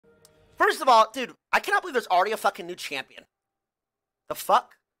First of all, dude, I cannot believe there's already a fucking new champion. The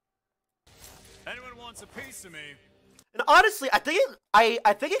fuck? Anyone wants a piece of me? And honestly, I think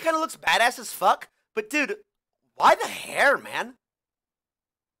it kind of looks badass as fuck. But dude, why the hair, man?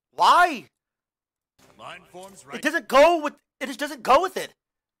 Why? Line forms right. It doesn't go with. It just doesn't go with it.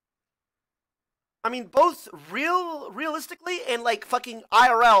 I mean, both realistically and like fucking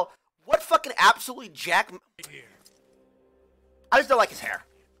IRL. What fucking absolutely jack? Here. I just don't like his hair.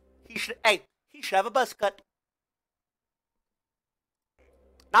 He should. Hey, he should have a buzz cut.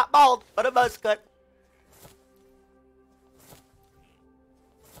 Not bald, but a buzz cut.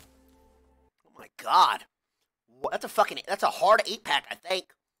 Oh my god. That's a hard 8-pack, I think.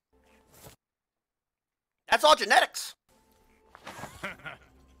 That's all genetics.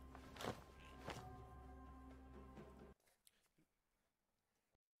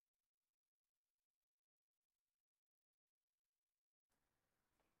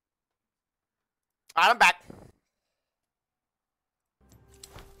 Alright, I'm back.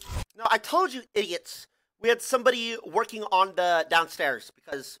 No, I told you, idiots. We had somebody working on the downstairs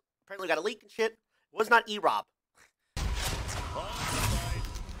because apparently we got a leak and shit. It was not E-Rob. All right.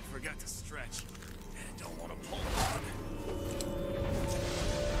 Forgot to stretch. And don't want to pull on.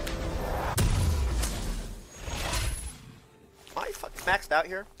 Am I fucking maxed out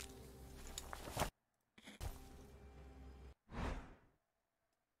here?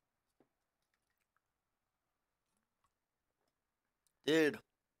 Dude.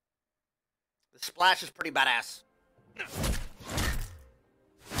 The splash is pretty badass. I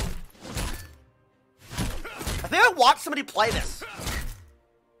think I watched somebody play this.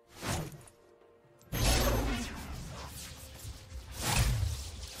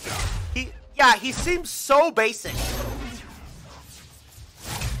 He seems so basic.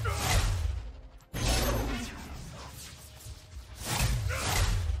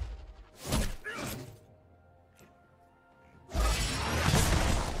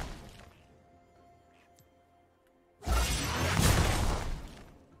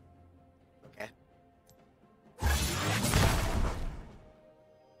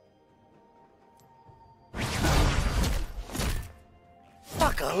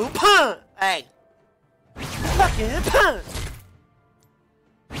 Fucko punch! Hey! Fucking punch!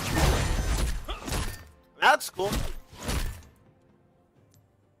 That's cool.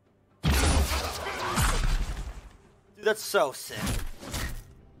 Dude, that's so sick.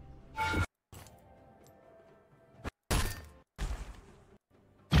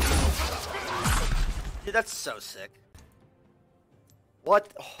 Dude, that's so sick.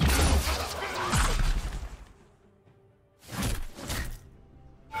 What? Oh.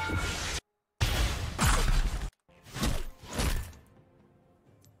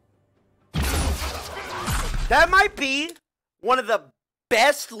 That might be one of the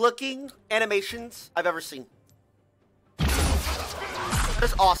best looking animations I've ever seen. That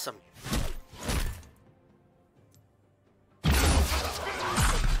is awesome.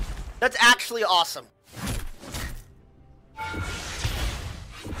 That's actually awesome.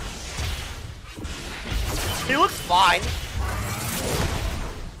 He looks fine.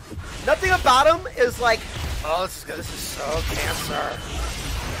 Nothing about him is like, oh, this is good. This is so cancer.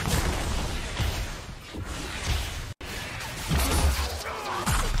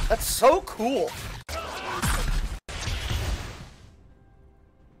 That's so cool.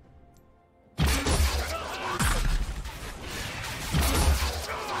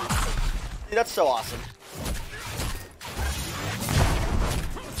 Dude, that's so awesome.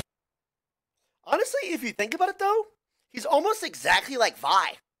 Honestly, if you think about it though, he's almost exactly like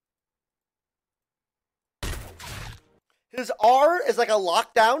Vi. His R is like a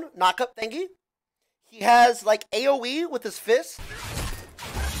lockdown, knock-up thingy. He has like AoE with his fist.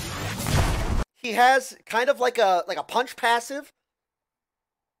 He has kind of like a punch passive.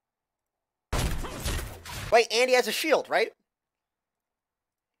 Wait, and he has a shield, right?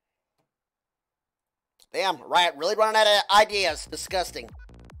 Damn, Riot really running out of ideas. Disgusting.